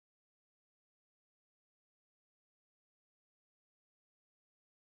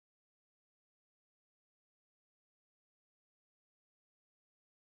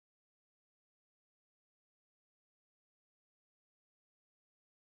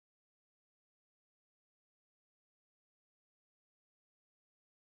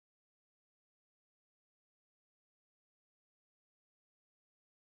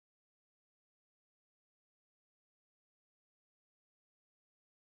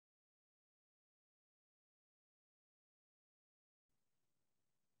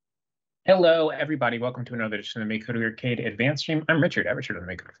Hello, everybody. Welcome to another edition of the MakeCode Arcade Advanced Stream. I'm Richard on the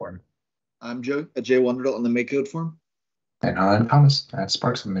MakeCode Forum. I'm Joe, at Jay Wonderdale on the MakeCode Forum. And I'm Thomas at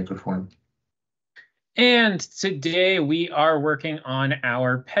Sparks on the MakeCode Forum. And today we are working on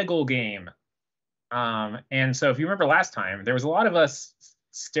our Peggle game. And so if you remember last time, there was a lot of us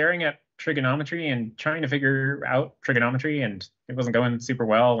staring at trigonometry and trying to figure out trigonometry, and it wasn't going super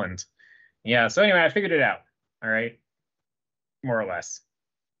well. And yeah, so anyway, I figured it out. All right, more or less.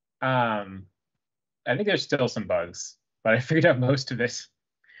 I think there's still some bugs, but I figured out most of it.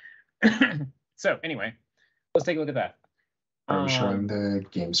 So anyway, let's take a look at that. Are we showing the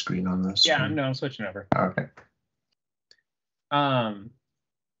game screen on this? Yeah, no, I'm switching over. Okay. All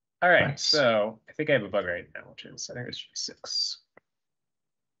right, Nice. So I think I have a bug right now, which is, I think it's G6.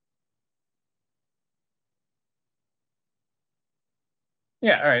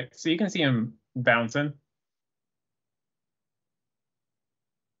 Yeah, all right, so you can see him bouncing.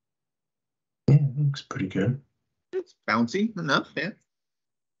 Yeah, it looks pretty good. It's bouncy enough, yeah.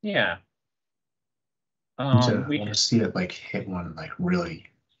 Yeah. I want to see it like hit one like really.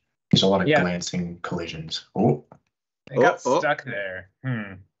 There's a lot of glancing collisions. Oh, it got stuck there.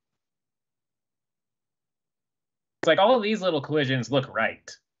 It's like all of these little collisions look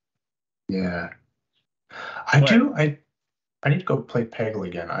right. Yeah, I need to go play Peggle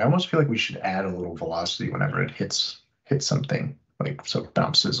again. I almost feel like we should add a little velocity whenever it hits something, like so it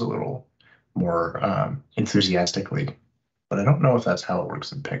bounces a little more enthusiastically. But I don't know if that's how it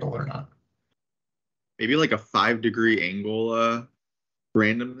works in Peggle or not. Maybe like a 5-degree angle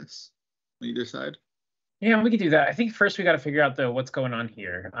randomness on either side. Yeah, we could do that. I think first we got to figure out though what's going on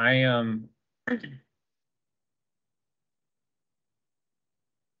here. Let's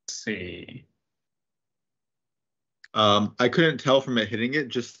see. I couldn't tell from it hitting it.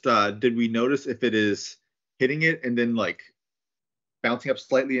 Just did we notice if it is hitting it and then like bouncing up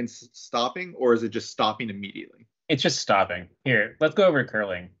slightly and stopping, or is it just stopping immediately? It's just stopping. Here, let's go over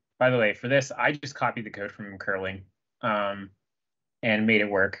curling. By the way, for this, I just copied the code from curling and made it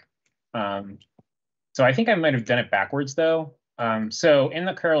work. So I think I might have done it backwards, though. So in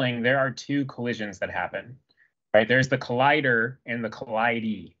the curling, there are two collisions that happen, right? There's the collider and the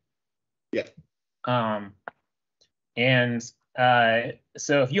collidee. Yeah.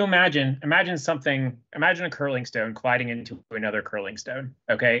 So if you imagine a curling stone colliding into another curling stone,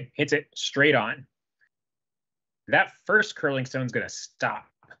 okay? Hits it straight on. That first curling stone is going to stop,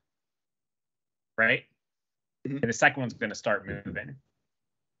 right? Mm-hmm. And the second one's going to start moving.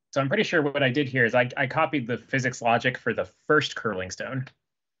 So I'm pretty sure what I did here is I copied the physics logic for the first curling stone,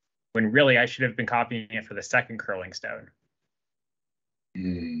 when really I should have been copying it for the second curling stone.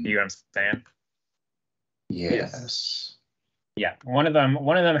 You know what I'm saying? Yes. Yeah, one of them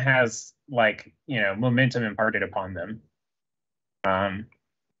has like, momentum imparted upon them.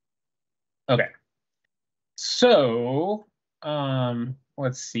 Okay. So,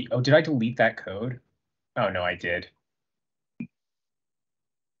 let's see. Oh, did I delete that code? Oh, no, I did.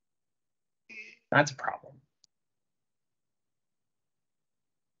 That's a problem.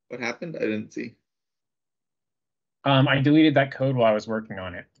 What happened? I didn't see. I deleted that code while I was working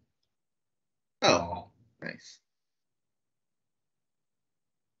on it. Oh, nice.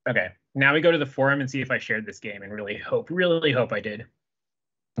 Okay, now we go to the forum and see if I shared this game, and really hope I did.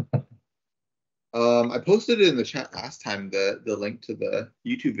 I posted it in the chat last time, the link to the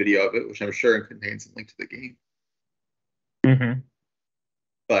YouTube video of it, which I'm sure contains a link to the game. Mm-hmm.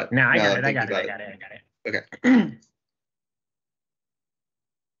 But I got it. Okay.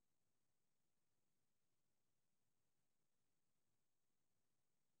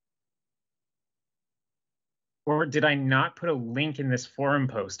 Or did I not put a link in this forum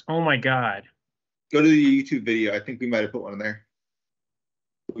post? Oh my God. Go to the YouTube video. I think we might have put one in there.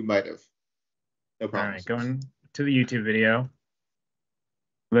 We might have. No problem. All right, going to the YouTube video.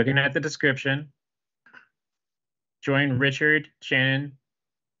 Looking at the description. Join Richard, Shannon,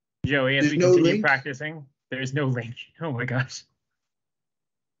 Joey as we continue practicing. There's no link. Oh my gosh.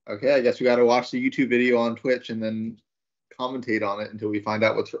 Okay, I guess we got to watch the YouTube video on Twitch and then commentate on it until we find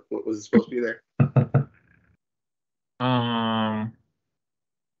out what was supposed to be there.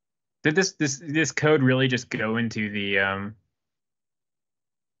 Did this code really just go into the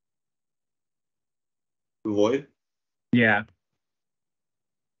void? Yeah.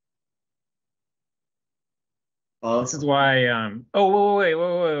 This is why oh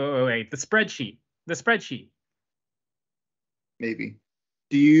wait. The spreadsheet. Maybe.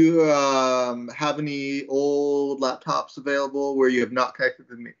 Do you have any old laptops available where you have not connected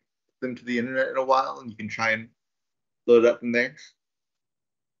them to the internet in a while and you can try and load it up from there?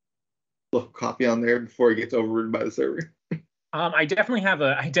 Look, copy on there before it gets overridden by the server. I definitely have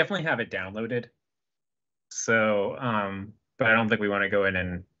it downloaded. So, but I don't think we want to go in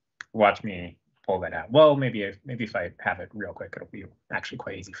and watch me pull that out. Well, maybe if I have it real quick, it'll be actually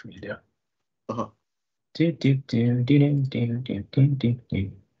quite easy for me to do. Uh-huh. Do do do do do do do do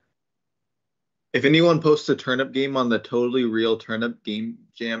do. If anyone posts a turnip game on the Totally Real Turnip Game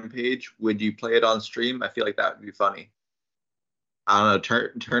Jam page, would you play it on stream? I feel like that would be funny. I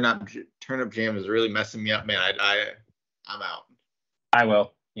don't know. Turnip Jam is really messing me up, man. I'm out. I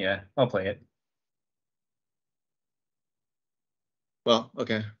will. Yeah, I'll play it. Well,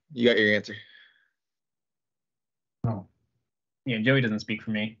 okay. You got your answer. Oh. Yeah, Joey doesn't speak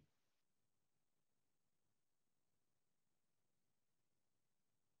for me.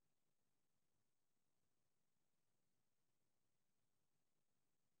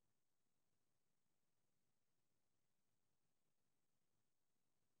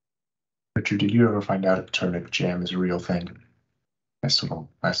 Richard, did you ever find out if turnip jam is a real thing? I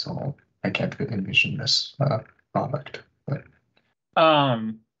can't envision this product. But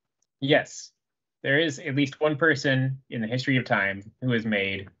Yes, there is at least one person in the history of time who has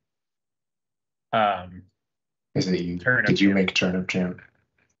made is it you? Turnip Did you jam. make turnip jam?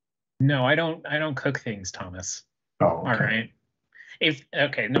 No, I don't cook things, Thomas. Oh, okay. All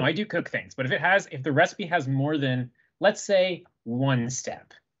right. No, I do cook things, but if the recipe has more than, let's say, one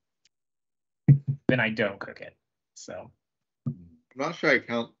step, then I don't cook it. So I'm not sure I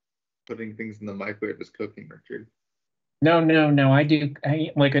count putting things in the microwave as cooking, Richard. no, I do.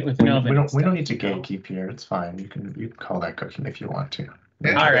 I like it with an oven. We don't need to gatekeep here. It's fine. You can call that cooking if you want to.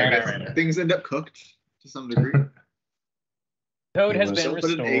 Yeah, all I right, guess things end up cooked to some degree. Code has been Don't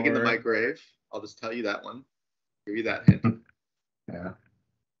restored. put an egg in the microwave. I'll just tell you that one. Give you that hint. Yeah.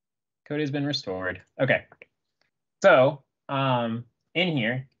 Code has been restored. Okay. So in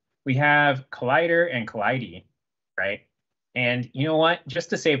here we have collider and collidey, right? And you know what? Just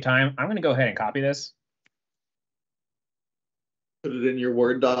to save time, I'm going to go ahead and copy this. Put it in your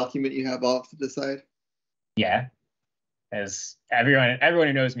Word document you have off to the side. Yeah. As everyone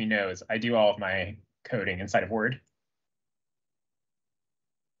who knows me knows, I do all of my coding inside of Word.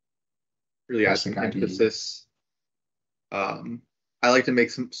 Really add some emphasis. I like to make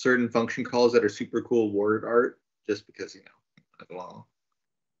some certain function calls that are super cool word art, just because, you know, I belong.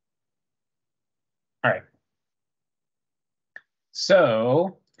 All right.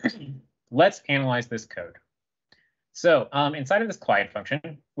 So let's analyze this code. So inside of this collide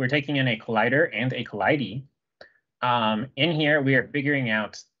function, we're taking in a collider and a collidey. In here, we are figuring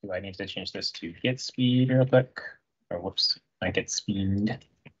out, do I need to change this to get speed real quick? Or whoops, I get speed.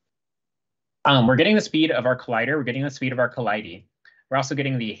 We're getting the speed of our collider. We're getting the speed of our collidey. We're also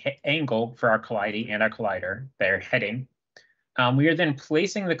getting the angle for our collidey and our collider. They're heading. We are then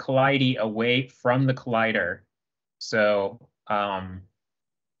placing the collidey away from the collider. So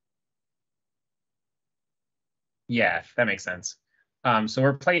yeah, that makes sense. So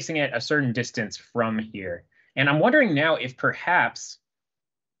we're placing it a certain distance from here. And I'm wondering now if perhaps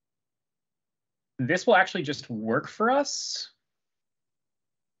this will actually just work for us.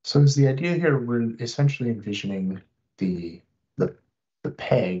 So is the idea here, we're essentially envisioning the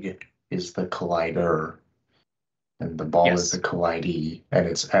peg is the collider and the ball is the collidey, and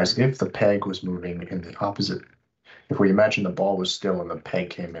it's as if the peg was moving in the opposite. If we imagine the ball was still and the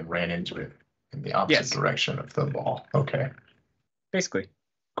peg came and ran into it in the opposite direction of the ball. Okay. Basically.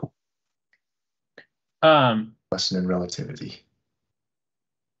 Cool. Lesson in relativity.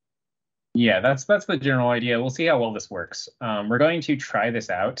 Yeah, that's the general idea. We'll see how well this works. We're going to try this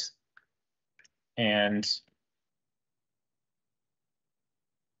out. And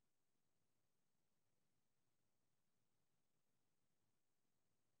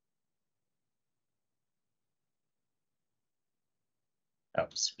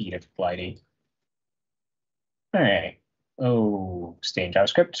speed of colliding. All right. Oh, stay in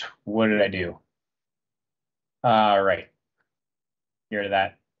JavaScript. What did I do? All right. Get rid of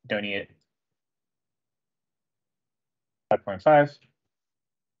that. Don't need it. 5.5,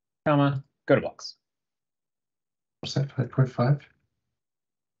 comma, go to blocks. What's that, 5.5?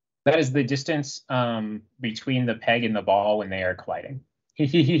 That is the distance between the peg and the ball when they are colliding.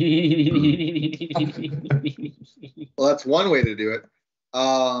 Well, that's one way to do it.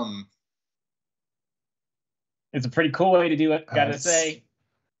 It's a pretty cool way to do it, gotta say.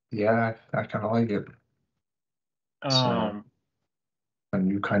 Yeah, I kind of like it. So, a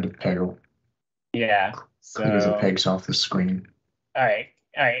new kind of peg. Yeah. So clear the pegs off the screen. All right.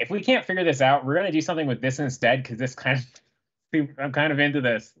 If we can't figure this out, we're gonna do something with this instead, because this I'm kind of into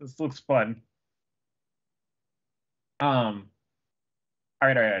this. This looks fun. All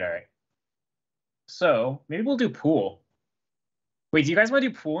right. So maybe we'll do pool. Wait, do you guys want to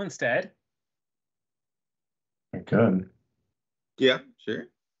do pool instead? I could. Yeah, sure.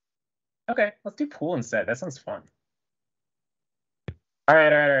 Okay, let's do pool instead. That sounds fun. All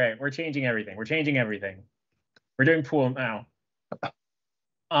right, all right, all right. We're changing everything. We're changing everything. We're doing pool now.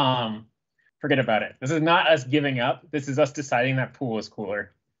 Forget about it. This is not us giving up. This is us deciding that pool is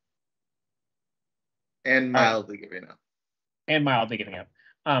cooler. And mildly giving up. And mildly giving up.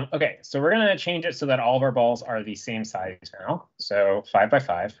 Okay, so we're gonna change it so that all of our balls are the same size now. So 5 by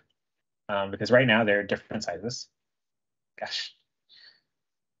 5, because right now they're different sizes. Gosh,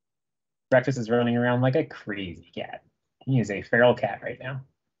 Breakfast is running around like a crazy cat. He is a feral cat right now.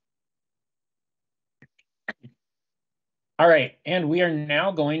 All right, and we are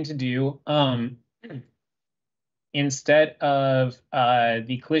now going to do instead of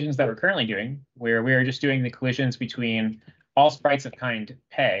the collisions that we're currently doing, where we are just doing the collisions between all sprites of kind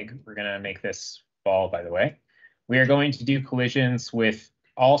peg. We're going to make this ball, by the way. We are going to do collisions with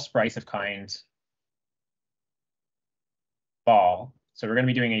all sprites of kind ball. So we're going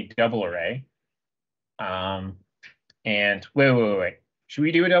to be doing a double array. And wait. Should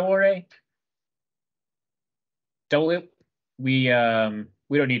we do a double array? Double loop? We don't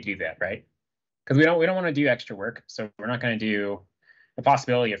need to do that, right? Because we don't want to do extra work. So we're not going to do the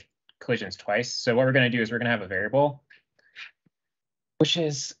possibility of collisions twice. So what we're going to do is we're going to have a variable, which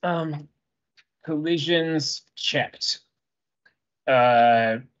is collisions checked.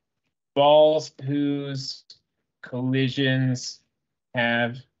 Balls whose collisions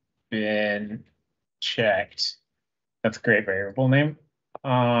have been checked. That's a great variable name.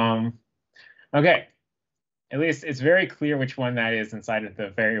 Okay. At least it's very clear which one that is inside of the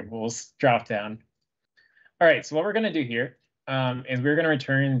variables dropdown. All right, so what we're going to do here is we're going to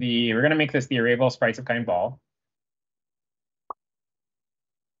return we're going to make this the array of all sprites of kind ball.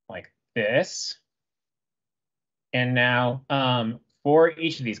 Like this. And now for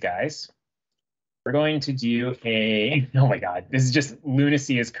each of these guys, we're going to do a, oh my God, this is just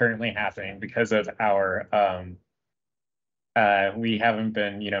lunacy is currently happening because of our, we haven't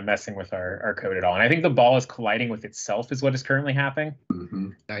been, messing with our code at all. And I think the ball is colliding with itself is what is currently happening. Mm-hmm.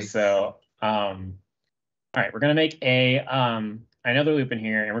 Nice. So, all right, we're going to make another loop in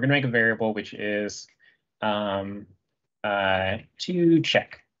here, and we're going to make a variable, which is to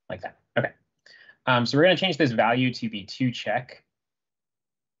check, like that. Okay. So we're going to change this value to be to check,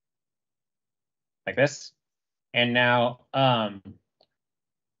 like this. And now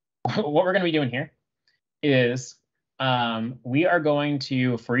what we're going to be doing here is we are going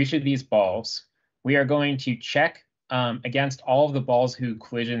to, for each of these balls, we are going to check against all of the balls whose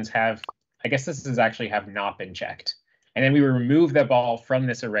collisions have, I guess this is actually have not been checked. And then we remove the ball from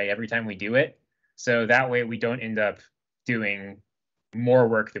this array every time we do it. So that way we don't end up doing more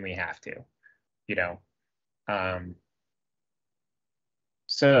work than we have to,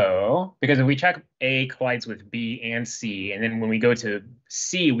 So, because if we check A collides with B and C, and then when we go to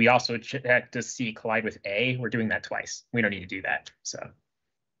C, we also check does C collide with A, we're doing that twice. We don't need to do that. So,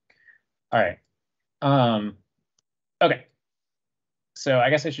 all right. Okay. So I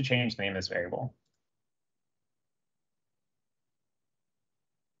guess I should change the name of this variable.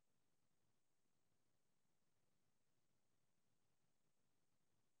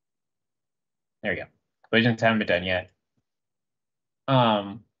 There we go. Collisions haven't been done yet.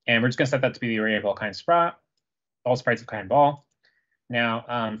 And we're just going to set that to be the array of all kinds sprite, all sprites of kind ball.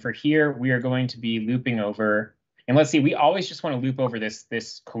 Now, for here, we are going to be looping over, and let's see, we always just want to loop over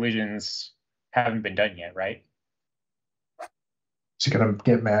this collisions haven't been done yet, right? Is it going to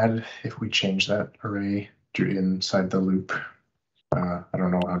get mad if we change that array to inside the loop? I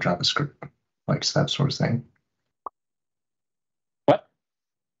don't know how JavaScript likes that sort of thing. What?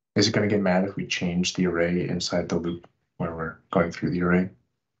 Is it going to get mad if we change the array inside the loop where we're going through the array?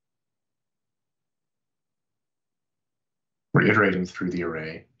 We're iterating through the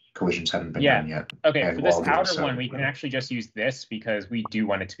array. Collisions haven't been done yet. Okay, and for this outer one, we can actually just use this because we do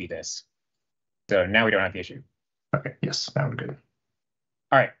want it to be this. So now we don't have the issue. Okay, yes, that would be good.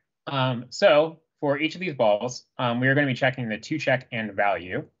 All right. So for each of these balls, we are going to be checking the to check and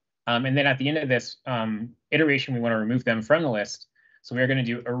value. And then at the end of this iteration, we want to remove them from the list. So we're going to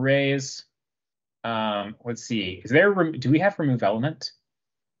do arrays. Let's see. Do we have remove element?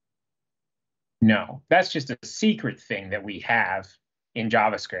 No, that's just a secret thing that we have in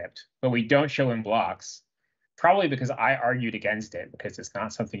JavaScript, but we don't show in blocks. Probably because I argued against it because it's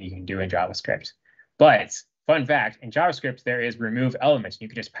not something you can do in JavaScript. But fun fact, in JavaScript, there is remove element. You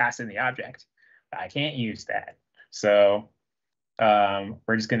can just pass in the object. I can't use that. So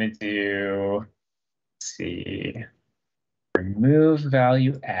we're just going to do, let's see, remove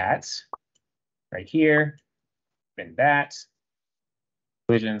value at right here, then that,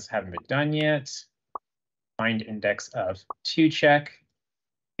 Collisions haven't been done yet. Find index of 2check.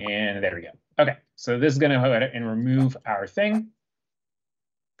 And there we go. Okay, so this is going to go ahead and remove our thing.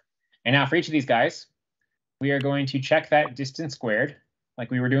 And now for each of these guys, we are going to check that distance squared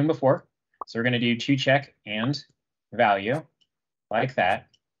like we were doing before. So we're going to do 2check and value like that.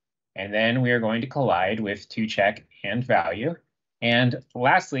 And then we are going to collide with 2check and value. And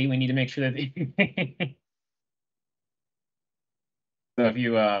lastly, we need to make sure that so if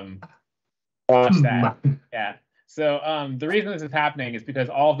you watch that, yeah. So the reason this is happening is because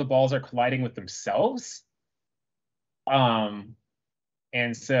all of the balls are colliding with themselves. And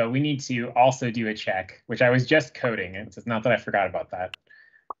so we need to also do a check, which I was just coding. It's not that I forgot about that,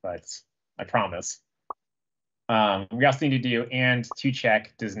 but I promise. We also need to do and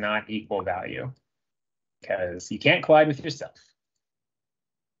 2check does not equal value because you can't collide with yourself.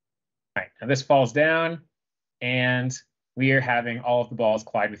 All right, now this falls down and we are having all of the balls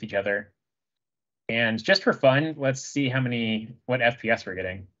collide with each other. And just for fun, let's see what FPS we're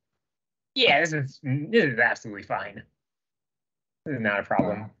getting. Yeah, this is absolutely fine. This is not a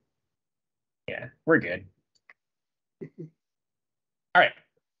problem. Yeah, we're good. All right,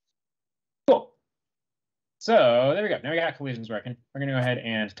 cool. So there we go. Now we got collisions working. We're gonna go ahead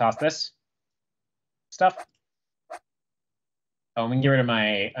and toss this stuff. Oh, we can get rid of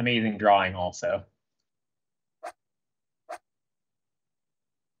my amazing drawing also.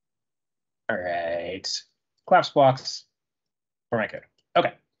 All right, collapse blocks for my code.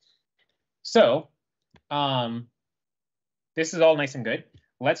 Okay, so this is all nice and good.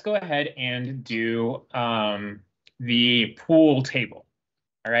 Let's go ahead and do the pool table.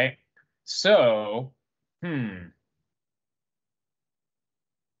 All right, so I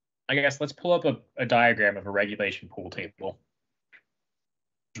guess let's pull up a diagram of a regulation pool table.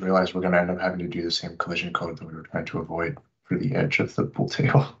 I realize we're going to end up having to do the same collision code that we were trying to avoid for the edge of the pool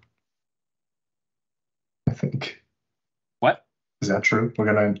table. I think. What? Is that true? We're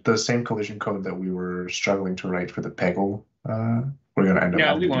going to the same collision code that we were struggling to write for the Peggle. We're going to end up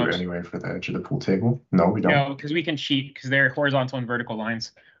having to do it anyway for the edge of the pool table. No, we don't. No, because we can cheat because they're horizontal and vertical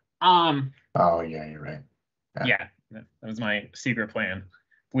lines. Oh yeah, you're right. Yeah, that was my secret plan.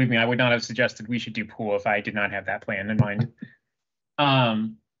 Believe me, I would not have suggested we should do pool if I did not have that plan in mind.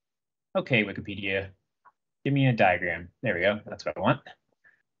 Okay, Wikipedia, give me a diagram. There we go. That's what I want.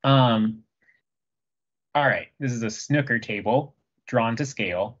 All right, this is a snooker table drawn to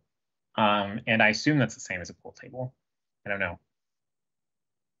scale, and I assume that's the same as a pool table. I don't know.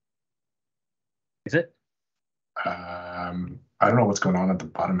 Is it? I don't know what's going on at the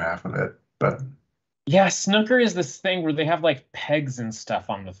bottom half of it, but yeah, snooker is this thing where they have like pegs and stuff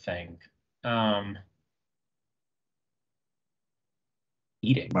on the thing.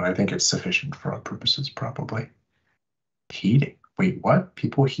 Heating. But I think it's sufficient for our purposes, probably. Heating. Wait, what?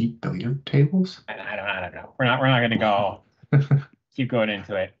 People heat billiard tables? I don't know. We're not gonna go keep going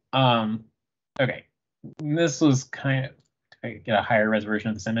into it. Okay. This was kind of to get a higher resolution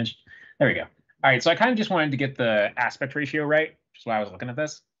of this image. There we go. All right, so I kind of just wanted to get the aspect ratio right, which is why I was looking at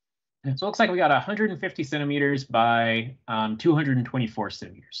this. So it looks like we got 150 centimeters by 224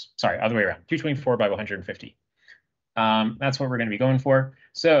 centimeters. Sorry, other way around. 224 by 150. That's what we're going to be going for.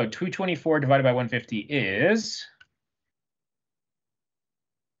 So 224 divided by 150 is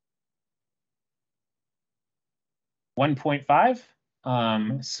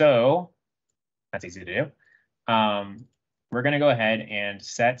 1.5. So that's easy to do. We're going to go ahead and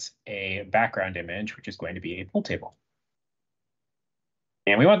set a background image, which is going to be a pool table.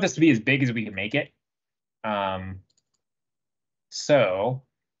 And we want this to be as big as we can make it. So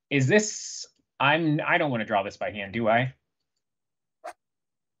is this, I don't want to draw this by hand, do I?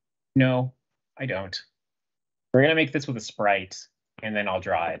 No, I don't. We're going to make this with a sprite, and then I'll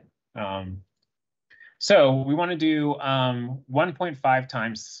draw it. So we want to do 1.5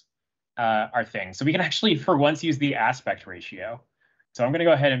 times our thing. So we can actually, for once, use the aspect ratio. So I'm going to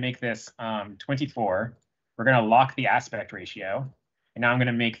go ahead and make this 24. We're going to lock the aspect ratio. And now I'm going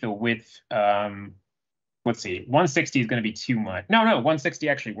to make the width, let's see, 160 is going to be too much. No, 160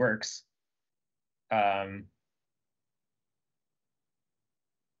 actually works.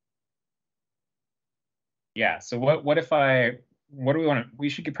 Yeah, so what do we want to, we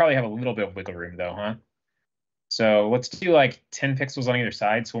should probably have a little bit of wiggle room though, huh? So let's do like 10 pixels on either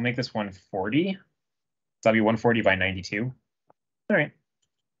side. So we'll make this 140. So that'll be 140 by 92. All right.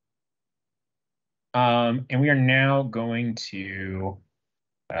 And we are now going to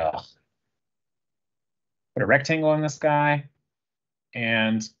put a rectangle on this guy.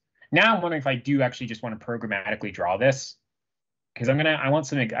 And now I'm wondering if I do actually just want to programmatically draw this, because I'm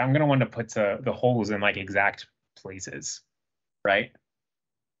gonna want to put the holes in like exact places, right?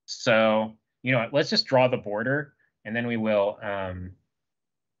 So, you know what, let's just draw the border, and then we will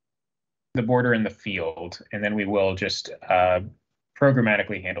the border in the field, and then we will just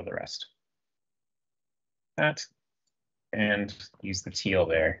programmatically handle the rest. That, and use the teal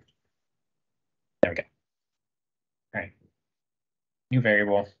there. There we go. All right. New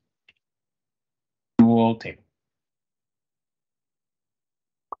variable. Dual table.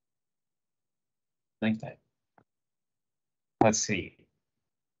 Like that. Let's see.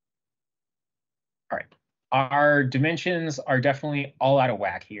 All right. Our dimensions are definitely all out of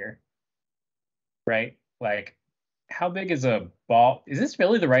whack here. Right? Like, how big is a ball? Is this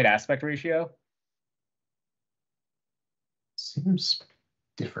really the right aspect ratio? Seems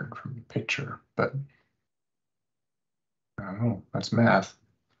different from the picture, but I don't know. That's math.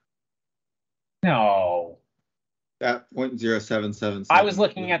 No. That 0.0777. I was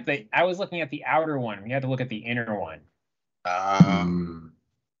looking at the outer one. We had to look at the inner one.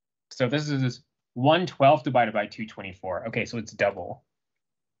 So this is 1/12 divided by 224. Okay, so it's double.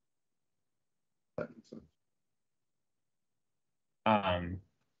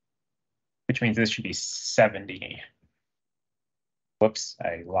 Which means this should be 70. Whoops,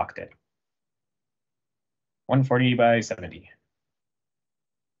 I locked it. 140 by 70.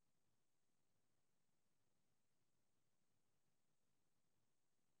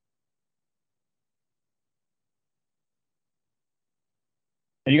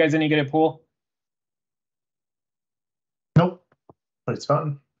 Are you guys any good at pool? Nope, but it's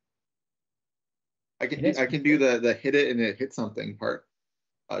fun. I can do the hit it and it hit something part,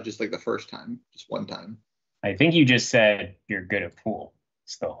 just like the first time, just one time. I think you just said you're good at pool.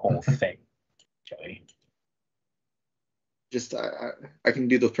 It's the whole thing, Joey. Just I can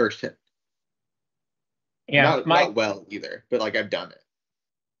do the first hit. Yeah, not well either, but like I've done it.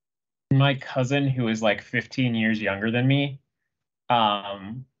 My cousin, who is like 15 years younger than me,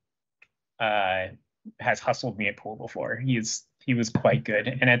 has hustled me at pool before. He was quite good,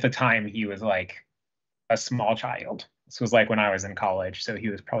 and at the time he was like a small child. This was like when I was in college, so he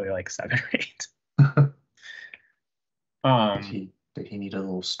was probably like 7 or 8. Did he need a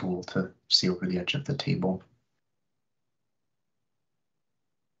little stool to see over the edge of the table?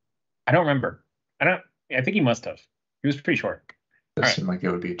 I don't remember. I think he must have. He was pretty short. It seemed like it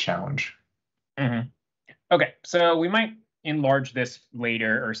would be a challenge. Mm-hmm. Okay, so we might enlarge this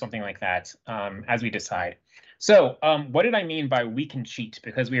later or something like that as we decide. So what did I mean by we can cheat?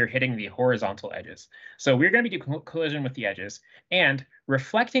 Because we are hitting the horizontal edges. So we're going to be doing collision with the edges, and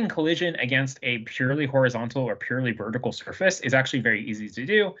reflecting collision against a purely horizontal or purely vertical surface is actually very easy to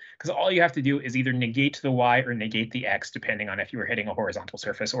do, because all you have to do is either negate the y or negate the x, depending on if you were hitting a horizontal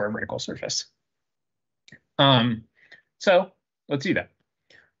surface or a vertical surface. So let's do that.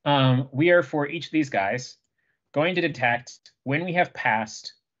 We are, for each of these guys, going to detect when we have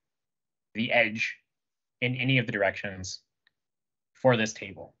passed the edge in any of the directions for this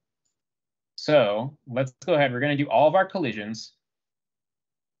table. So let's go ahead. We're going to do all of our collisions.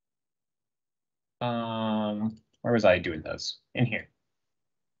 Where was I doing those? In here.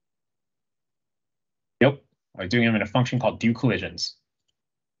 Nope. I was doing them in a function called do collisions.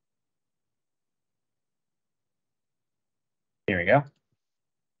 Here we go.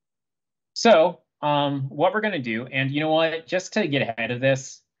 So what we're going to do, and you know what, just to get ahead of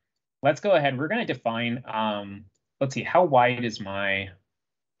this, let's go ahead. We're going to define, let's see, how wide is my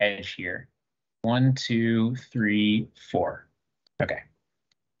edge here? 1, 2, 3, 4. Okay.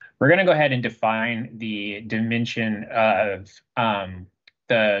 We're going to go ahead and define the dimension of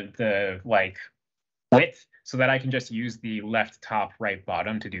the like width, so that I can just use the left top, right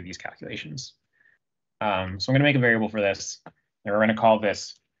bottom to do these calculations. So I'm going to make a variable for this, and we're going to call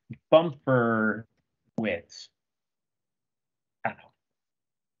this bumper width. I don't know.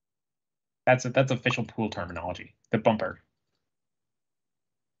 That's official pool terminology, the bumper.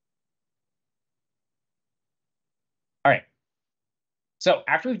 All right. So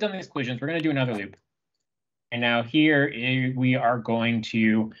after we've done these collisions, we're going to do another loop. And now here we are going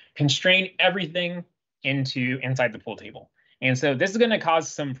to constrain everything inside the pool table. And so this is going to cause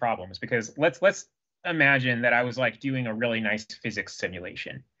some problems, because let's imagine that I was like doing a really nice physics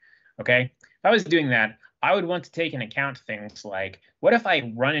simulation. Okay, if I was doing that, I would want to take into account things like, what if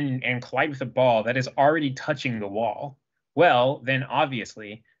I run and collide with a ball that is already touching the wall? Well, then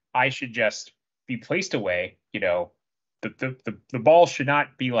obviously I should just be placed away. You know, the ball should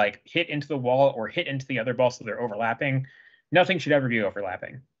not be like hit into the wall or hit into the other ball so they're overlapping. Nothing should ever be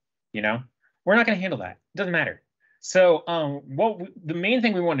overlapping. You know, we're not going to handle that. It doesn't matter. So the main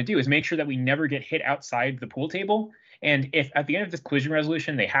thing we want to do is make sure that we never get hit outside the pool table. And if at the end of this collision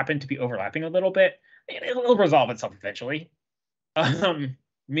resolution they happen to be overlapping a little bit, it'll resolve itself eventually.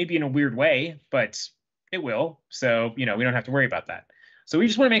 maybe in a weird way, but it will. So, we don't have to worry about that. So we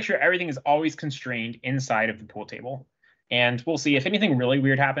just want to make sure everything is always constrained inside of the pool table. And we'll see if anything really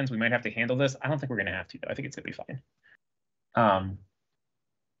weird happens, we might have to handle this. I don't think we're going to have to, though. I think it's going to be fine.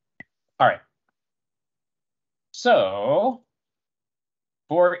 All right. So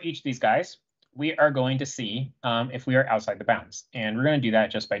for each of these guys, we are going to see if we are outside the bounds. And we're going to do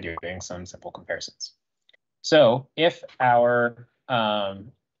that just by doing some simple comparisons. So if our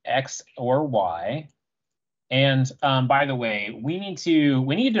X or Y, and by the way, we need to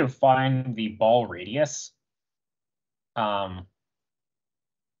define the ball radius.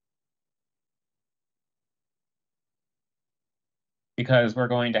 Because we're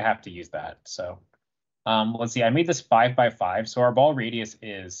going to have to use that. So let's see, I made this 5 by 5. So our ball radius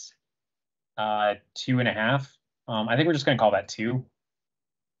is 2.5. I think we're just going to call that 2.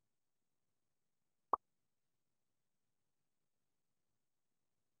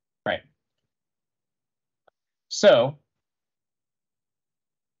 Right. So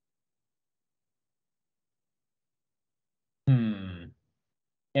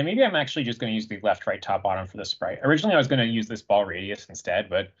and maybe I'm actually just going to use the left, right, top, bottom for the sprite. Originally, I was going to use this ball radius instead,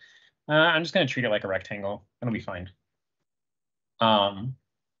 but I'm just going to treat it like a rectangle. It'll be fine.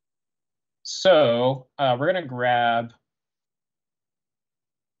 So we're going to grab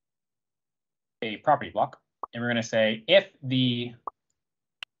a property block, and we're going to say if the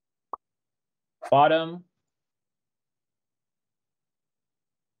bottom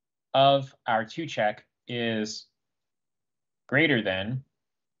of our 2 check is greater than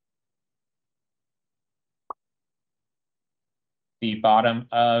the bottom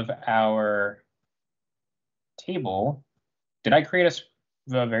of our table. Did I create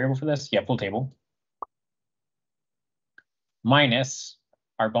a variable for this? Yeah, pool table. Minus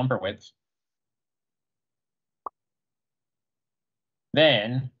our bumper width.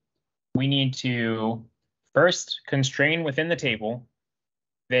 Then we need to first constrain within the table,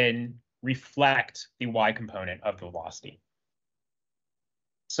 then reflect the y component of the velocity.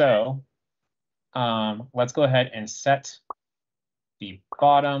 So let's go ahead and set the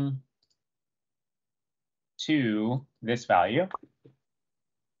bottom to this value.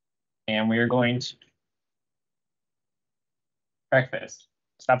 And we are going to breakfast.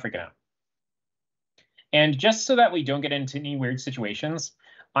 Stop freaking out. And just so that we don't get into any weird situations,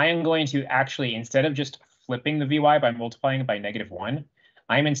 I am going to actually, instead of just flipping the Vy by multiplying it by -1,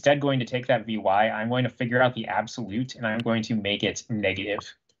 I'm instead going to take that Vy, I'm going to figure out the absolute, and I'm going to make it negative,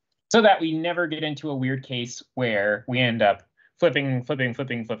 so that we never get into a weird case where we end up flipping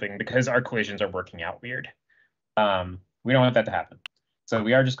because our collisions are working out weird. We don't want that to happen. So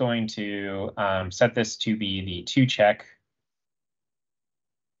we are just going to set this to be the 2 check.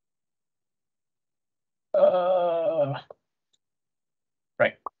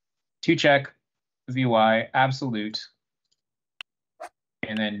 Right, 2 check Vy absolute,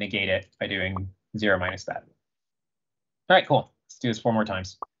 and then negate it by doing 0 minus that. All right, cool. Let's do this 4 more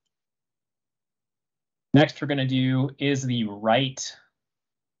times. Next, we're going to do is the right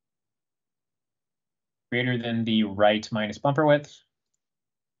greater than the right minus bumper width.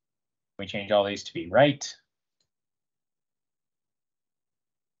 We change all these to be right.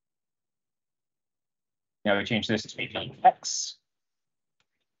 Now we change this to be Vx.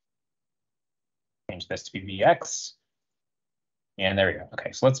 Change this to be Vx. And there we go.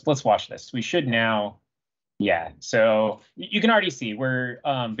 Okay, so let's watch this. We should now, yeah. So you can already see we're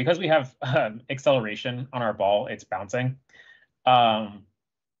because we have acceleration on our ball, it's bouncing.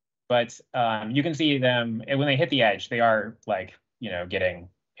 But you can see them when they hit the edge, they are like, getting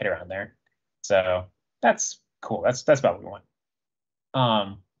hit around there. So that's cool. That's about what we want.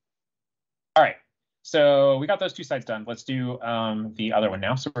 All right. So we got those 2 sides done. Let's do the other one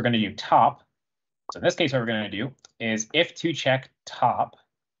now. So we're going to do top. So in this case, what we're going to do is if 2 check top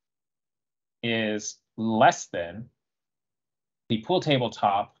is less than the pool table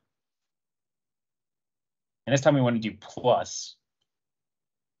top, and this time we want to do plus,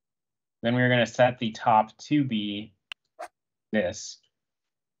 then we're going to set the top to be this.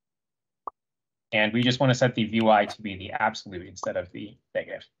 And we just want to set the Vy to be the absolute instead of the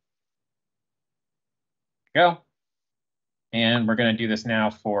negative. Go. And we're going to do this now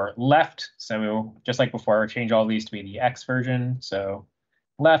for left. So just like before, change all these to be the X version. So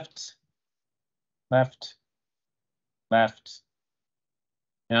left, left, left.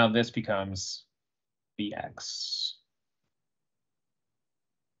 Now this becomes the X.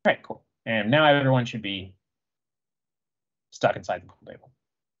 All right, cool. And now everyone should be stuck inside the pool table.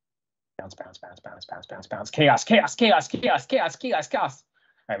 Bounce, bounce, bounce, bounce, bounce, bounce, bounce. Chaos, chaos, chaos, chaos, chaos, chaos, chaos.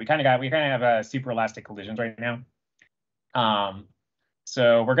 All right, we kind of have super elastic collisions right now.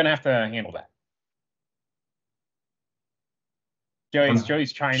 So we're going to have to handle that.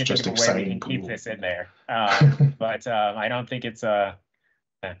 Joey's trying to think of a way we can keep this in there. But I don't think it's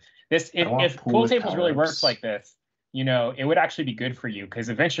this if pool tables really works like this, you know, it would actually be good for you because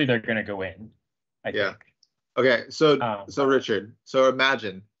eventually they're going to go in. I think. Okay, so Richard, so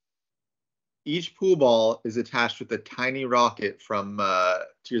imagine each pool ball is attached with a tiny rocket from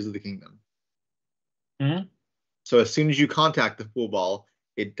Tears of the Kingdom. Mm-hmm. So as soon as you contact the pool ball,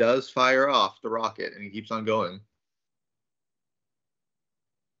 it does fire off the rocket and it keeps on going.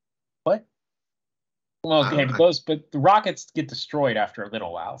 What? Well, okay, but the rockets get destroyed after a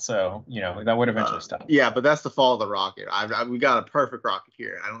little while, so you know that would eventually stop. Yeah, but that's the fall of the rocket. We got a perfect rocket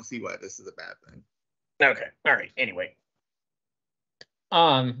here. I don't see why this is a bad thing. Okay. All right. Anyway.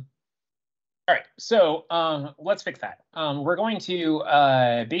 All right. So let's fix that. We're going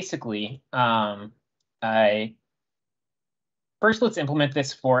to basically first let's implement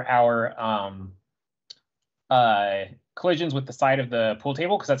this for our collisions with the side of the pool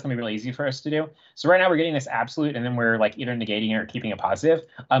table because that's gonna be really easy for us to do. So right now we're getting this absolute and then we're like either negating it or keeping it positive.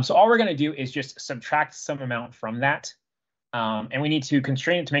 So all we're gonna do is just subtract some amount from that. And we need to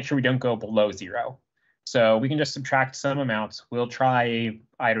constrain it to make sure we don't go below 0. So we can just subtract some amounts. We'll try,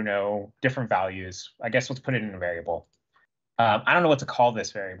 I don't know, different values. I guess let's put it in a variable. I don't know what to call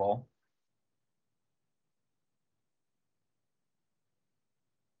this variable.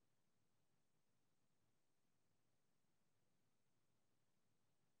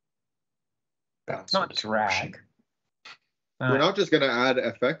 Not drag. We're not just going to add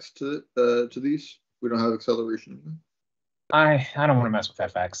FX to these. We don't have acceleration. I don't want to mess with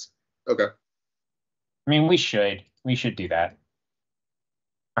FX. Okay. I mean, we should do that.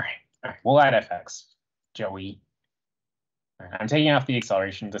 All right. We'll add FX, Joey. All right, I'm taking off the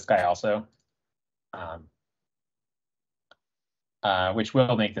acceleration. This guy also, which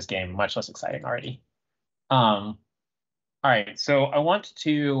will make this game much less exciting already. All right. So I want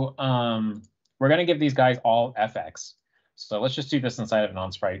to. We're going to give these guys all FX. So let's just do this inside of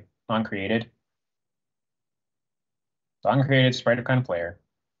non-sprite, non-created. So uncreated sprite of kind of player.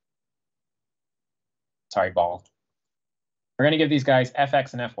 Sorry, ball. We're going to give these guys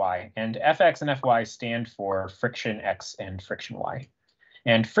fx and fy, and fx and fy stand for friction x and friction y.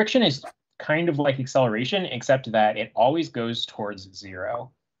 And friction is kind of like acceleration, except that it always goes towards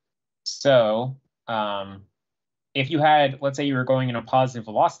 0. So if you had, let's say you were going in a positive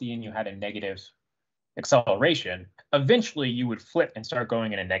velocity and you had a negative acceleration, eventually you would flip and start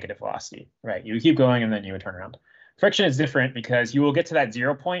going in a negative velocity, right? You would keep going and then you would turn around. Friction is different because you will get to that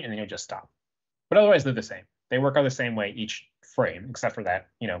 0 point and then you'll just stop. But otherwise they're the same. They work out the same way each frame, except for that,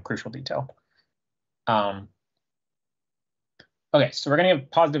 you know, crucial detail. Okay, so we're going to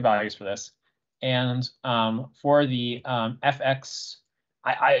have positive values for this. And for the fx,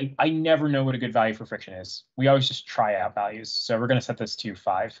 I never know what a good value for friction is. We always just try out values. So we're going to set this to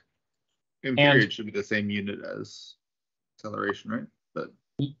 5. In theory, it should be the same unit as acceleration, right?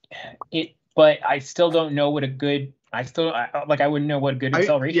 But I still don't know what a good. I wouldn't know what good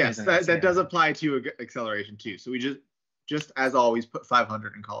acceleration is. Yes, that does apply to acceleration too. So we just as always put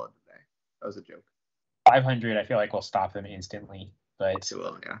 500 and call it a day. That was a joke. 500, I feel like we'll stop them instantly, but it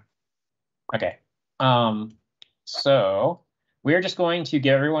will, yeah. Okay. So we're just going to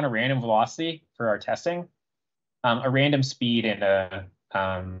give everyone a random velocity for our testing, a random speed and a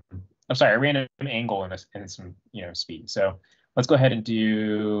random angle and some speed. So let's go ahead and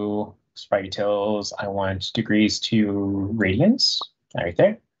do sprite details. I want degrees to radians right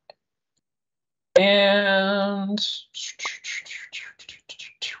there. And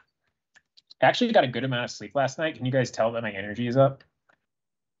I actually got a good amount of sleep last night. Can you guys tell that my energy is up?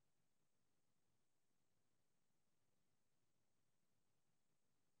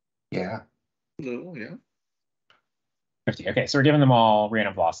 Yeah. No, yeah. 50. Okay, so we're giving them all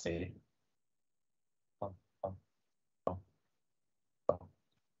random velocity.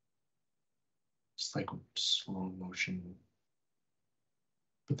 Just like slow motion.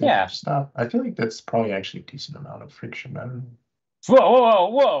 Yeah. Stop. I feel like that's probably actually a decent amount of friction. I don't know.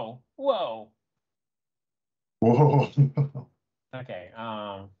 Whoa. Okay.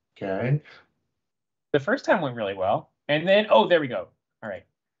 Okay. The first time went really well. And then, there we go. All right.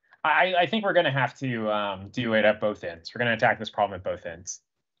 I think we're going to have to do it at both ends. We're going to attack this problem at both ends.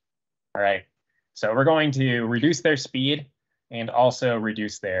 All right. So we're going to reduce their speed and also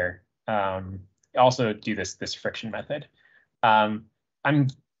reduce their also do this friction method. I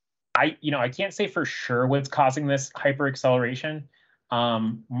can't say for sure what's causing this hyper acceleration.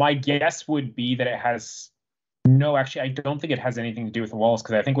 My guess would be that it has No, actually, I don't think it has anything to do with the walls,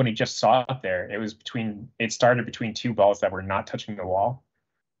 because I think when he just saw it there, it started between two balls that were not touching the wall.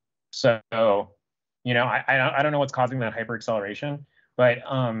 So, I don't know what's causing that hyperacceleration, but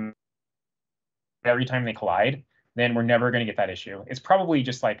every time they collide, then we're never going to get that issue. It's probably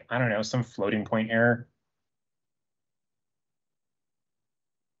just like, I don't know, some floating point error.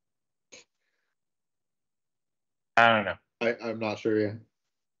 I don't know. I'm not sure yet.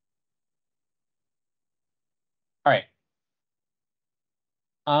 All right.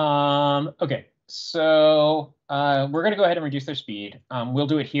 Okay, so we're going to go ahead and reduce their speed. We'll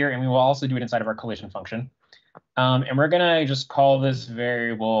do it here, and we will also do it inside of our collision function. And we're going to just call this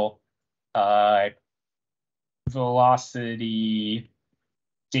variable velocity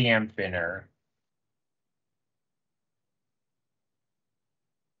dampener.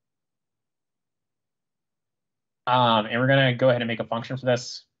 And we're going to go ahead and make a function for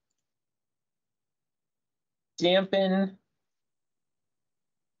this. Dampen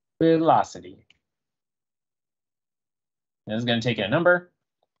velocity. And this is going to take in a number,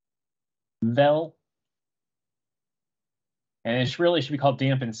 vel. And it really should be called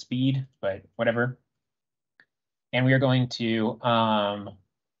dampen speed, but whatever. And we are going to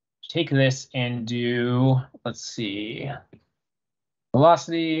take this and do, let's see,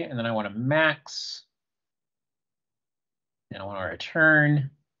 velocity, and then I want a max. And I want to return.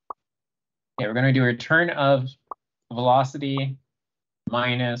 Okay, we're going to do a return of velocity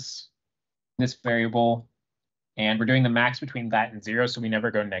minus this variable. And we're doing the max between that and 0, so we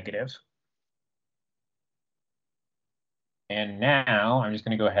never go negative. And now I'm just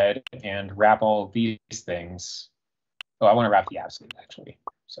going to go ahead and wrap all of these things. Oh, I want to wrap the absolute, actually.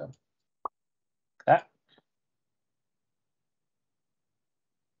 So that.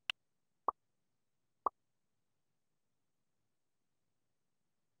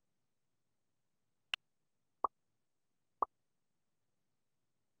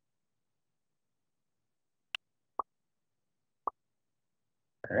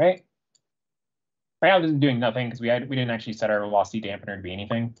 All right. Right now, this is doing nothing because we didn't actually set our velocity dampener to be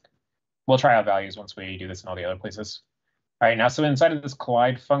anything. We'll try out values once we do this in all the other places. All right, now, so inside of this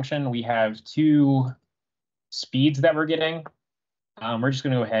collide function, we have two speeds that we're getting. We're just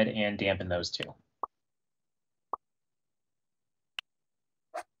going to go ahead and dampen those two.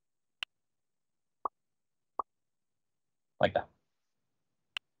 Like that.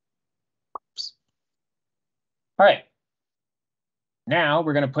 Oops. All right. Now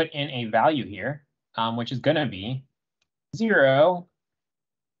we're going to put in a value here, which is going to be 0.1.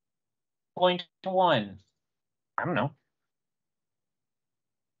 I don't know.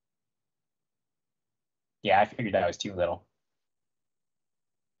 Yeah, I figured that was too little.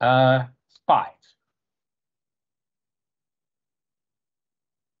 5.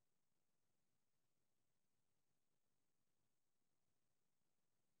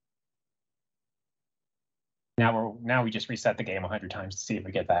 Now we just reset the game 100 times to see if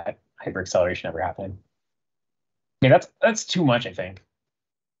we get that hyperacceleration ever happening. Yeah, that's too much, I think.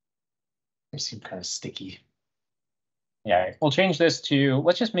 They seem kind of sticky. Yeah, we'll change this to,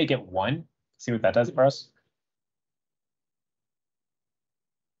 let's just make it 1. See what that does for us.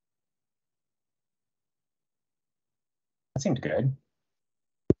 That seemed good.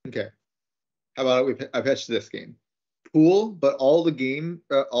 Okay. How about I pitched this game? Pool, but all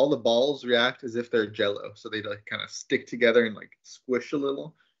the balls react as if they're Jello, so they like kind of stick together and like squish a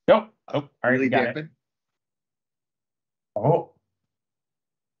little. Oh, all right, really got dampen. it. Oh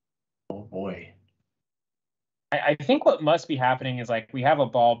boy. I think what must be happening is like we have a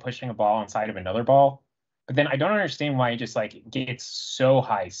ball pushing a ball inside of another ball, but then I don't understand why it just like gets so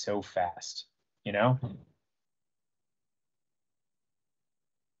high so fast, you know?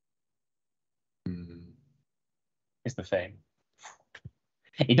 Is the thing.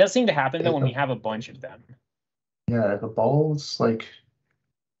 It does seem to happen though when we have a bunch of them. Yeah, the ball's like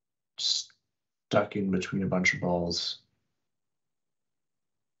stuck in between a bunch of balls.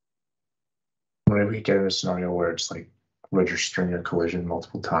 Whenever you get in a scenario where it's like registering a collision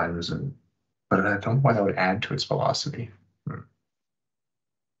multiple times, but I don't know why that would add to its velocity.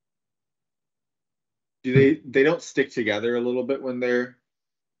 Do they don't stick together a little bit when they're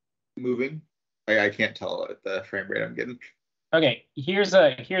moving? I can't tell at the frame rate I'm getting. Okay, here's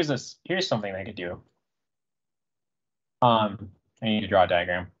something I could do. I need to draw a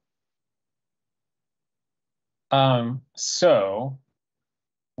diagram. So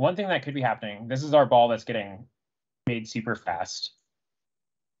one thing that could be happening, this is our ball that's getting made super fast.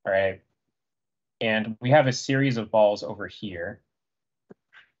 All right. And we have a series of balls over here.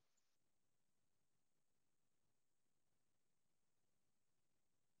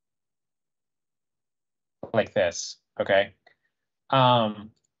 like this, okay? And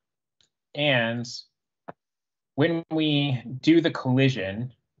when we do the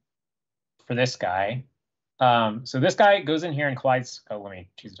collision for this guy, so this guy goes in here and collides. Oh, let me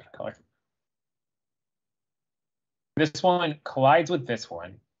choose a different color. This one collides with this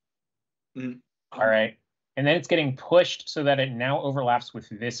one. Mm. All right. And then it's getting pushed so that it now overlaps with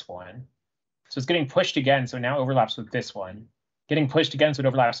this one. So it's getting pushed again, so it now overlaps with this one. Getting pushed again, so it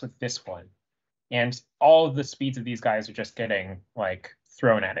overlaps with this one. And all of the speeds of these guys are just getting, like,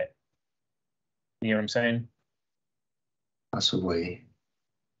 thrown at it. You know what I'm saying? Possibly.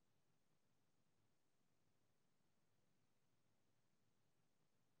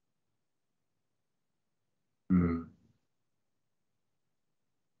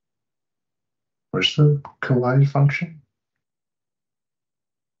 Where's the collide function?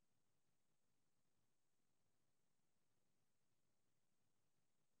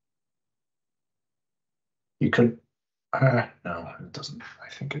 You could, no, it doesn't. I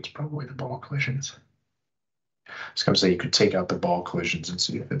think it's probably the ball collisions. I was going to say you could take out the ball collisions and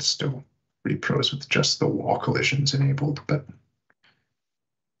see if it still repros with just the wall collisions enabled, but.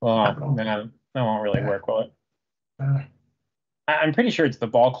 Well, that won't really work, will it? I'm pretty sure it's the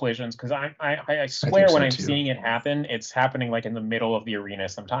ball collisions because I swear when I'm seeing it happen, it's happening like in the middle of the arena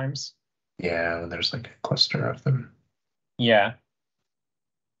sometimes. Yeah, when there's like a cluster of them. Yeah.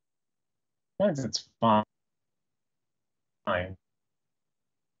 Once it's fine.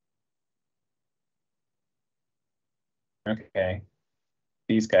 Okay.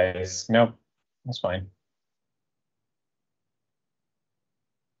 These guys, nope, that's fine.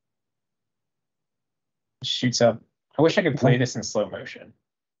 Shoots up. I wish I could play this in slow motion.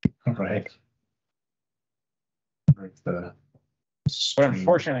 All right. But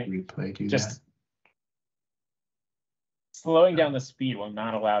unfortunately, just slowing down the speed will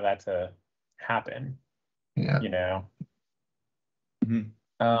not allow that to happen. Yeah. You know.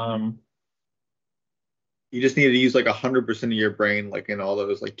 Mm-hmm. You just need to use like 100% of your brain, like in all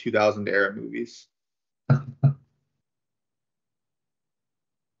those like 2000 era movies.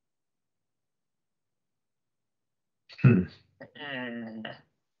 Can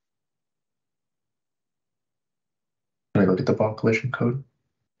I look at the ball collision code?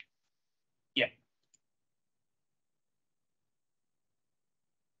 Yeah.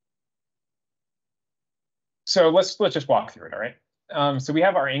 So let's just walk through it, all right? So we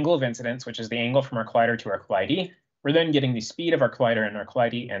have our angle of incidence, which is the angle from our collider to our collidee. We're then getting the speed of our collider and our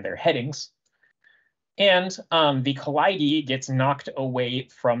collidee and their headings. And the collidee gets knocked away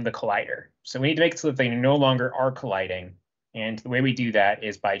from the collider. So we need to make it so that they no longer are colliding. And the way we do that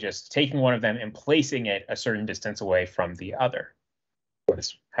is by just taking one of them and placing it a certain distance away from the other. What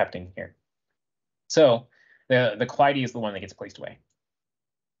is happening here? So the collidee is the one that gets placed away.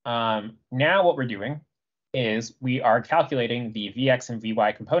 Now what we're doing is we are calculating the Vx and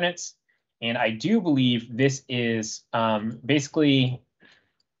Vy components. And I do believe this is basically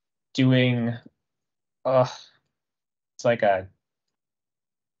doing, it's like a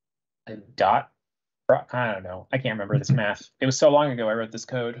dot. I don't know. I can't remember this math. It was so long ago I wrote this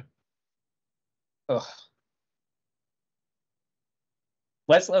code. Ugh.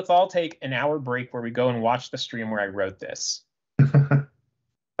 Let's all take an hour break where we go and watch the stream where I wrote this. All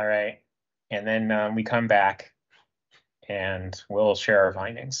right. And then we come back and we'll share our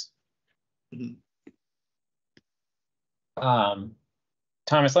findings. Mm-hmm.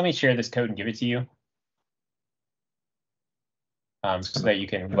 Thomas, let me share this code and give it to you. So that you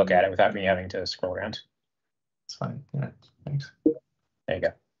can look at it without me having to scroll around. It's fine. Yeah, thanks. There you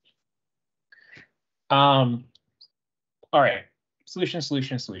go. All right.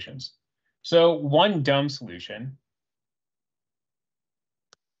 Solutions. So one dumb solution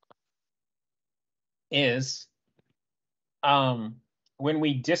is when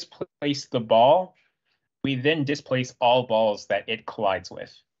we displace the ball, we then displace all balls that it collides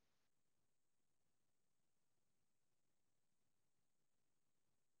with.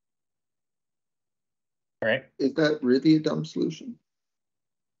 Right? Is that really a dumb solution?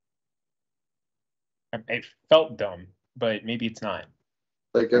 It felt dumb, but maybe it's not.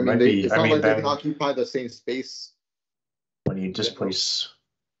 Like, I mean, it's not like they can occupy the same space. When you displace,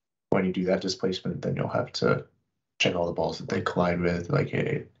 when you do that displacement, then you'll have to check all the balls that they collide with. Like,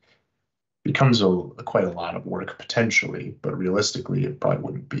 it becomes quite a lot of work potentially, but realistically, it probably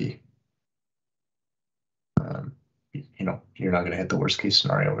wouldn't be. You know, you're not going to hit the worst case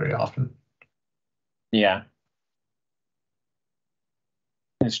scenario very often. Yeah,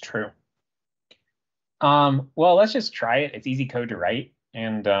 it's true. Well, let's just try it. It's easy code to write,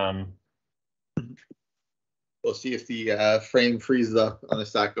 and we'll see if the frame freezes up on a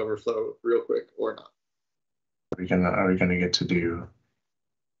Stack Overflow real quick or not. Are we gonna get to do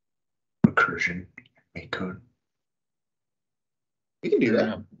recursion MakeCode? We can do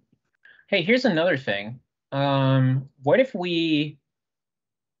that. Hey, here's another thing. What if we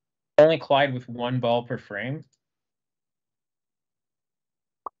only collide with one ball per frame?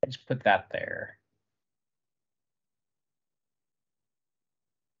 Just put that there.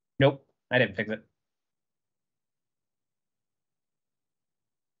 Nope, I didn't fix it.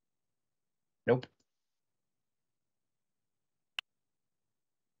 Nope.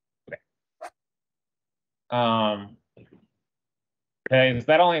 Okay. Because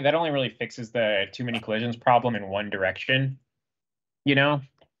that only really fixes the too many collisions problem in one direction, you know?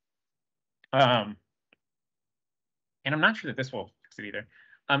 And I'm not sure that this will fix it either.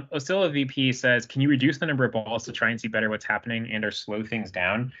 Oscilla VP says, can you reduce the number of balls to try and see better what's happening and or slow things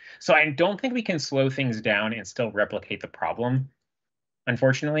down? So I don't think we can slow things down and still replicate the problem,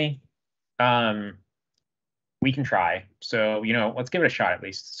 unfortunately. We can try. So, let's give it a shot at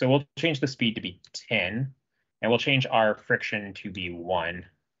least. So we'll change the speed to be 10, and we'll change our friction to be 1.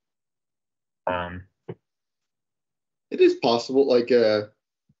 It is possible, like, if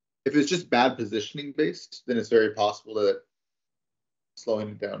it's just bad positioning based, then it's very possible that slowing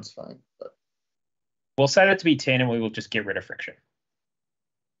it down is fine. But we'll set it to be 10, and we will just get rid of friction.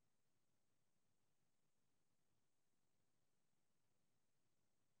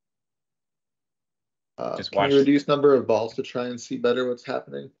 Can you reduce number of balls to try and see better what's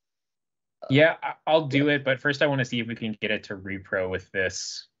happening? Yeah, I'll do it, but first I want to see if we can get it to repro with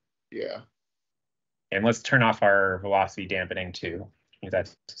this. Yeah. And let's turn off our velocity dampening too.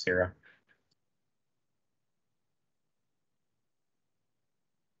 That's 0.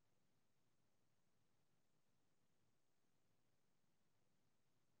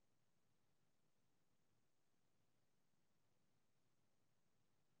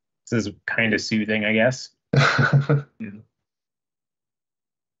 This is kind of soothing, I guess. Yeah.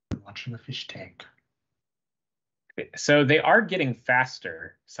 Watching the fish tank. So they are getting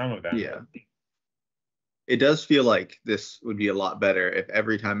faster, some of them. Yeah. It does feel like this would be a lot better if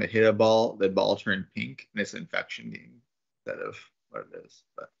every time it hit a ball, the ball turned pink and it's infection game instead of what it is.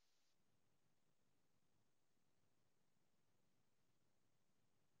 But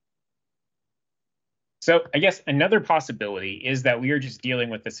so I guess another possibility is that we are just dealing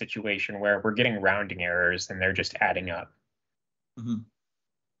with a situation where we're getting rounding errors and they're just adding up.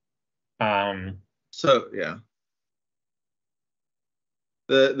 So yeah.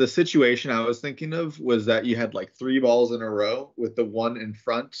 The situation I was thinking of was that you had like 3 balls in a row with the one in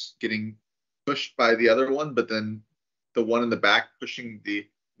front getting pushed by the other one, but then the one in the back pushing the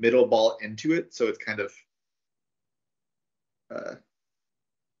middle ball into it. So it's kind of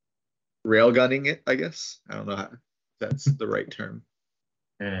rail gunning it, I guess. I don't know if that's the right term.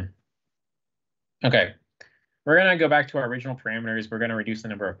 Okay. We're going to go back to our original parameters. We're going to reduce the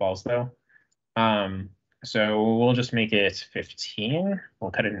number of balls, though. So we'll just make it 15.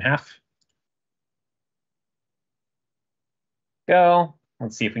 We'll cut it in half. Go.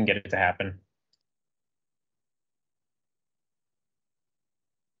 Let's see if we can get it to happen.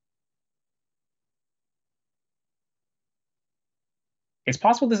 It's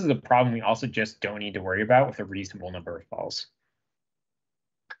possible this is a problem we also just don't need to worry about with a reasonable number of balls.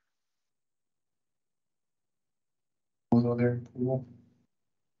 We'll go there. Cool.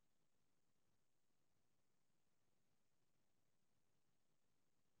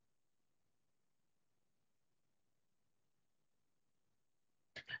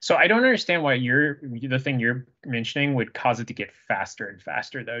 So I don't understand why the thing you're mentioning would cause it to get faster and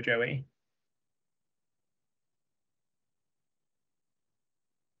faster, though, Joey.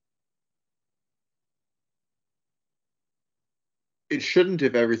 It shouldn't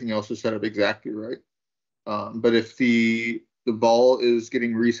if everything else is set up exactly right. But if the ball is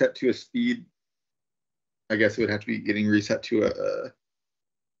getting reset to a speed, I guess it would have to be getting reset to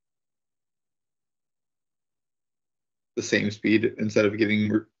the same speed instead of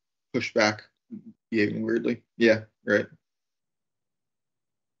getting pushed back, behaving weirdly. Yeah, right.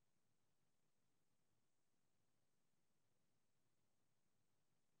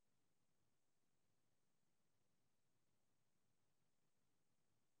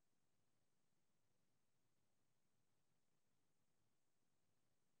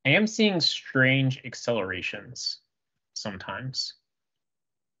 I am seeing strange accelerations sometimes.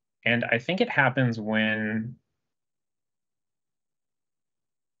 And I think it happens when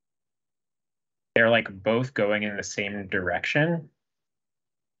they're like both going in the same direction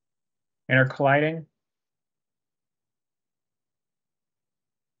and are colliding.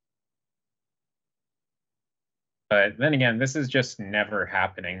 But then again, this is just never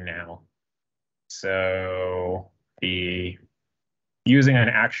happening now. So the using an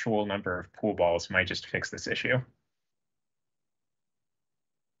actual number of pool balls might just fix this issue.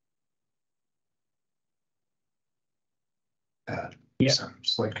 Yeah,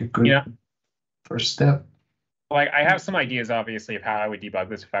 sounds like a good first step. Like, I have some ideas, obviously, of how I would debug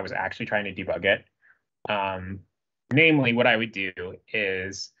this if I was actually trying to debug it. Namely, what I would do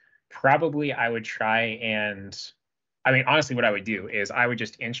is probably I would try and, I mean, honestly, what I would do is I would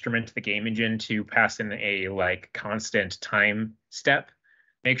just instrument the game engine to pass in a like constant time step,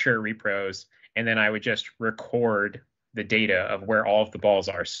 make sure it repros, and then I would just record the data of where all of the balls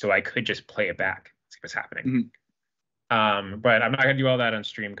are, so I could just play it back, see what's happening. Mm-hmm. But I'm not going to do all that on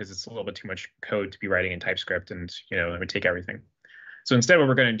stream because it's a little bit too much code to be writing in TypeScript, and it would take everything. So instead, what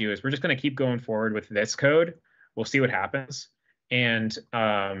we're going to do is we're just going to keep going forward with this code. We'll see what happens. And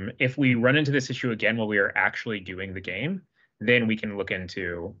if we run into this issue again while we are actually doing the game, then we can look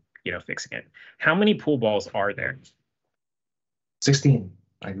into fixing it. How many pool balls are there? 16.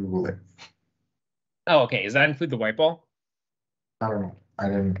 I Googled it. Oh, okay. Does that include the white ball? I don't know. I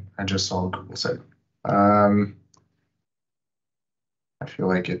didn't. I just saw what Google said. I feel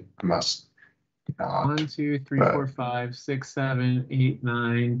like it must not. 1, 2, 3, 4, 5, 6, 7, 8,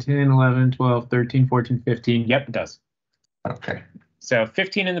 9, 10, 11, 12, 13, 14, 15. Yep, it does. Okay. So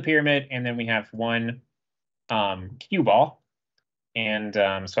 15 in the pyramid, and then we have one cue ball. And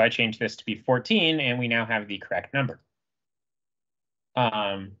so I changed this to be 14, and we now have the correct number.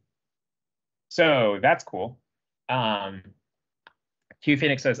 So that's cool. Q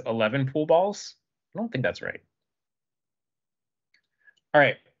Phoenix says 11 pool balls. I don't think that's right. All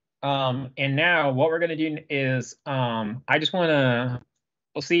right. And now what we're going to do is I just want to,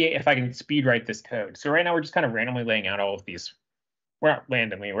 we'll see if I can speed write this code. So right now we're just kind of randomly laying out all of these. We're not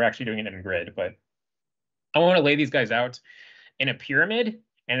randomly, we're actually doing it in grid, but I want to lay these guys out in a pyramid,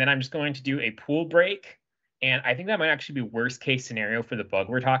 and then I'm just going to do a pool break. And I think that might actually be worst case scenario for the bug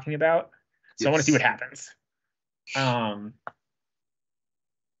we're talking about. So I want to see what happens. All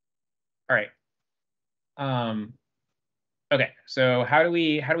right. Okay, so how do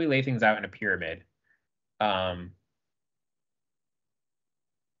we lay things out in a pyramid? How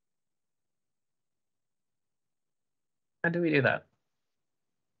do we do that?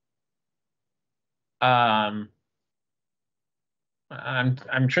 I'm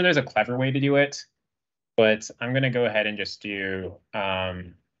sure there's a clever way to do it, but I'm gonna go ahead and just do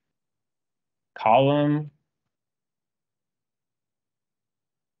column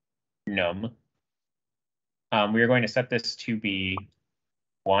num. We are going to set this to be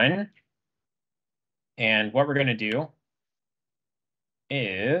 1. And what we're going to do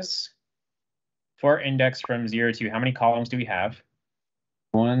is for index from 0 to, how many columns do we have?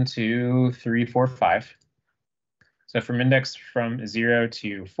 1, 2, 3, 4, 5. So from index from 0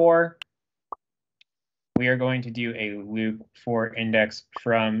 to 4, we are going to do a loop for index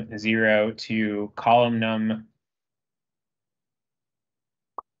from 0 to column num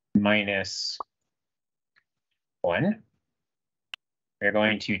minus 1. We're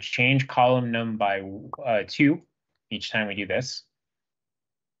going to change column num by 2 each time we do this.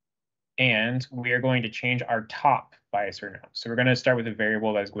 And we are going to change our top by a certain amount. So we're going to start with a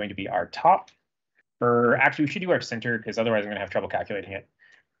variable that is going to be our top. Or actually, we should do our center, because otherwise I'm going to have trouble calculating it.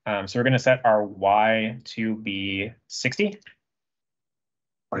 So we're going to set our y to be 60.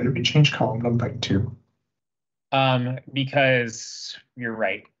 Why did we change column num by 2? Because you're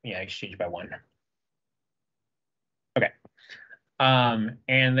right. Yeah, exchange by 1. Okay. And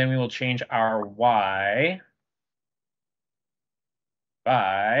then we will change our y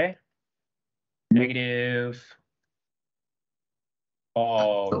by negative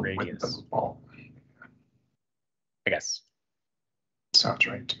ball radius. Ball. I guess. Sounds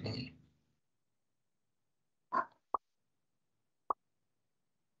right to me.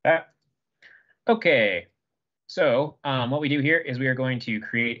 Okay. So what we do here is we are going to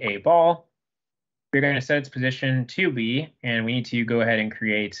create a ball. We're going to set its position to B, and we need to go ahead and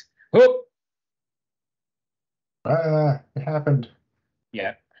create. Whoop! It happened.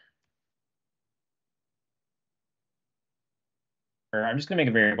 Yeah. Or I'm just going to make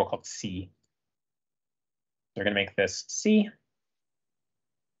a variable called C. We're going to make this C.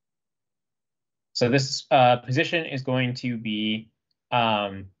 So this position is going to be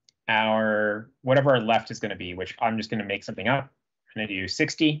our whatever our left is going to be, which I'm just going to make something up. I'm going to do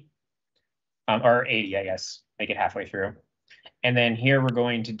 60 or 80, I guess. Make it halfway through. And then here we're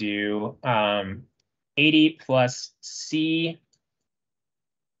going to do 80 plus C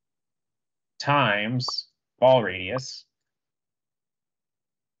times ball radius.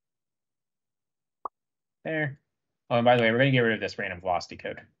 There. Oh, and by the way, we're going to get rid of this random velocity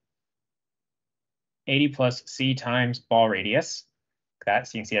code. 80 plus c times ball radius. That,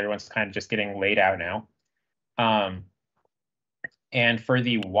 so you can see everyone's kind of just getting laid out now. And for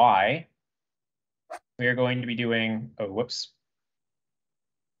the y, we are going to be doing, oh, whoops.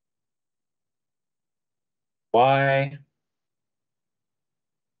 Y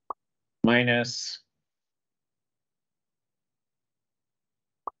minus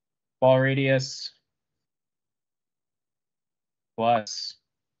ball radius plus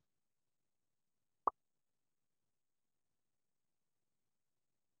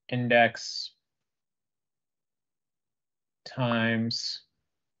index times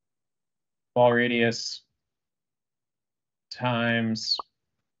ball radius times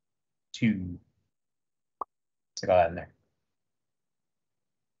 2. Stick all that in there.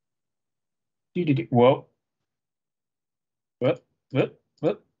 Whoa. Whoop, whoop,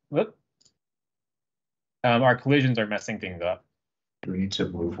 whoop, whoop. Our collisions are messing things up. Do we need to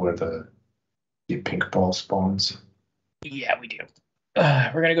move where the pink ball spawns? Yeah, we do.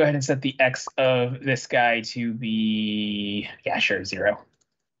 We're going to go ahead and set the x of this guy to be, yeah, sure, 0.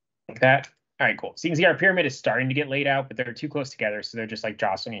 Like that. All right, cool. So you can see our pyramid is starting to get laid out, but they're too close together, so they're just like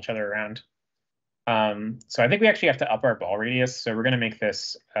jostling each other around. So I think we actually have to up our ball radius, so we're going to make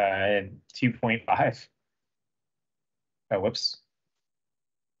this 2.5. Oh, whoops.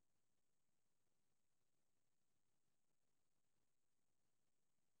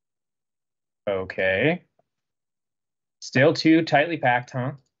 Okay. Still too tightly packed,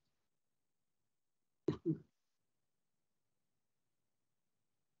 huh?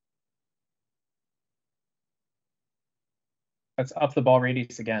 Let's up the ball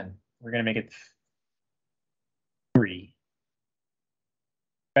radius again. We're going to make it 3.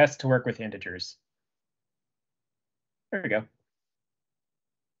 Best to work with integers. There we go.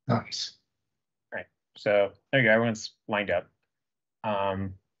 Nice. All right. So there you go. Everyone's lined up.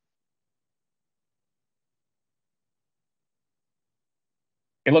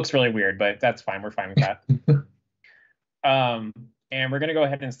 It looks really weird, but that's fine. We're fine with that. And we're going to go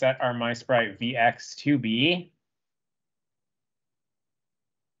ahead and set our MySprite VX to be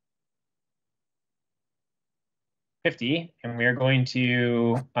 50, and we are going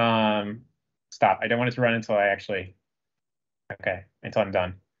to stop. I don't want it to run until I actually, okay, until I'm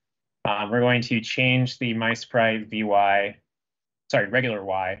done. We're going to change the MySprite VY, sorry, regular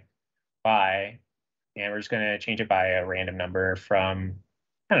Y by, and we're just going to change it by a random number from,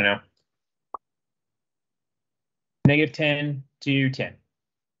 I don't know, -10 to 10.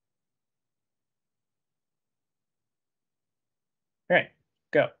 All right,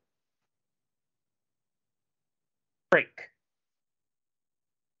 go. Break.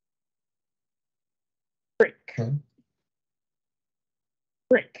 Break. Okay.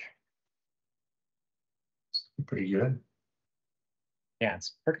 Break. Pretty good. Yeah,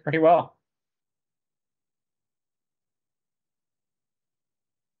 it's working pretty well.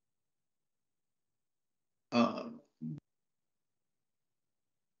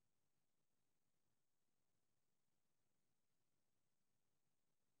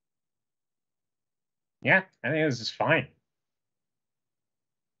 Yeah, I think this is fine.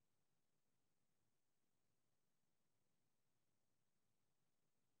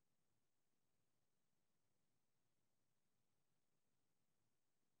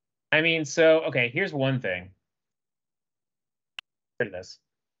 I mean, so, okay, here's one thing. Rid of this.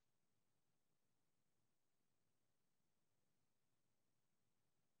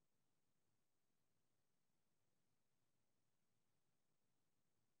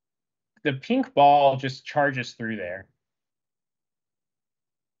 The pink ball just charges through there.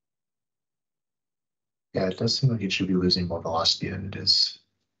 Yeah, it does seem like it should be losing more velocity than it is.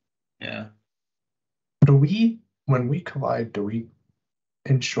 Yeah. Do we, when we collide, do we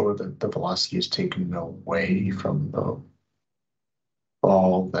ensure that the velocity is taken away from the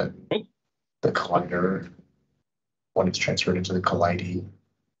ball that the collider when it's transferred into the collidee?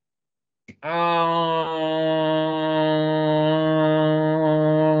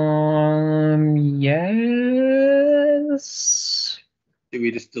 Yes. Did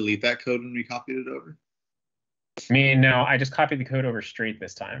we just delete that code when we copied it over? I mean, no, I just copied the code over straight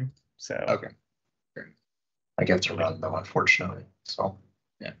this time. So okay, great. I get to run though, unfortunately. So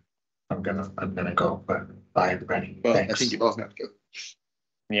yeah, I'm gonna go. But bye, everybody. Well, thanks. I think you both have to go.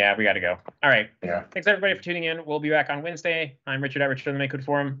 Yeah, we got to go. All right. Yeah. Thanks everybody for tuning in. We'll be back on Wednesday. I'm Richard at Richard on the MakeCode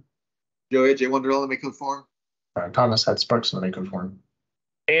Forum. Joey, J. Wonderall, the MakeCode Forum. Thomas had Sparks in the MakeCode Forum.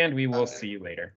 And we will see you later.